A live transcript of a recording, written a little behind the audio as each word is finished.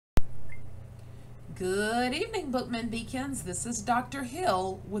Good evening, Bookman Beacons. This is Dr.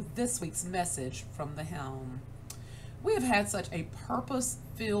 Hill with this week's message from the Helm. We have had such a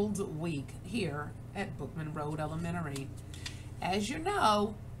purpose-filled week here at Bookman Road Elementary. As you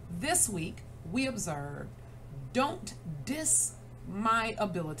know, this week we observed, don't diss my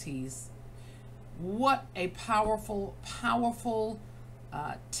abilities. What a powerful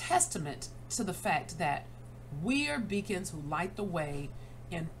testament to the fact that we are beacons who light the way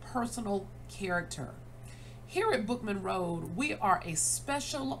in personal character. Here at Bookman Road, we are a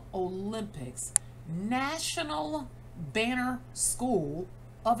Special Olympics National Banner School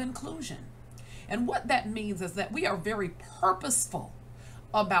of Inclusion. And what that means is that we are very purposeful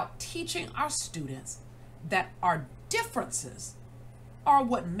about teaching our students that our differences are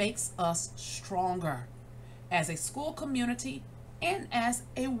what makes us stronger as a school community and as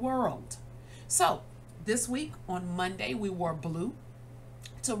a world. So this week on Monday, we wore blue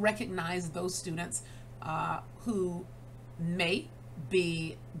to recognize those students who may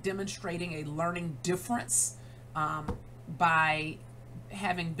be demonstrating a learning difference by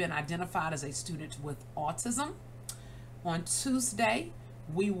having been identified as a student with autism. On Tuesday,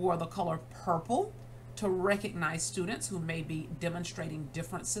 we wore the color purple to recognize students who may be demonstrating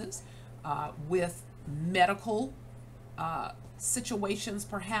differences with medical situations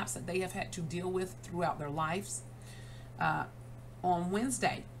perhaps that they have had to deal with throughout their lives. On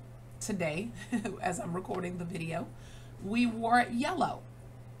Wednesday, today, as I'm recording the video, we wore yellow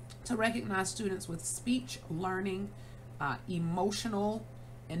to recognize students with speech, learning, emotional,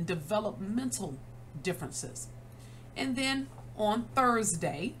 and developmental differences. And then on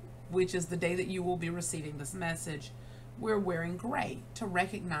Thursday, which is the day that you will be receiving this message, we're wearing gray to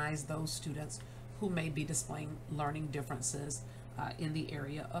recognize those students who may be displaying learning differences in the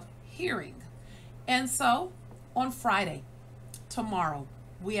area of hearing. And so on Friday, tomorrow,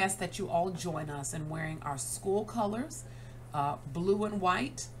 we ask that you all join us in wearing our school colors, blue and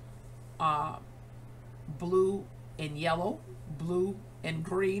white, blue and yellow, blue and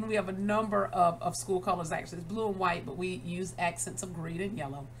green. We have a number of school colors actually. It's blue and white, but we use accents of green and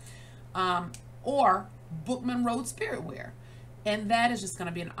yellow. Or Bookman Road Spirit Wear. And that is just going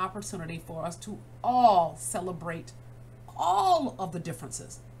to be an opportunity for us to all celebrate all of the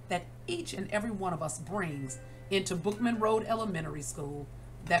differences that each and every one of us brings into Bookman Road Elementary School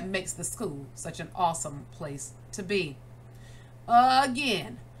that makes the school such an awesome place to be.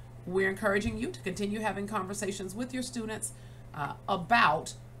 Again, we're encouraging you to continue having conversations with your students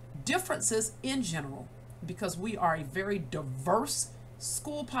about differences in general, because we are a very diverse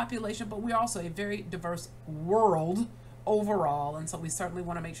school population, but we're also a very diverse world overall, and so we certainly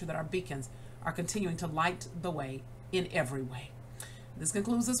want to make sure that our beacons are continuing to light the way in every way. This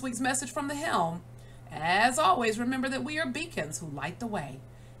concludes this week's message from the Helm. As always, remember that we are beacons who light the way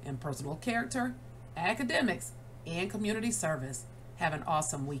in personal character, academics, and community service. Have an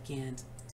awesome weekend.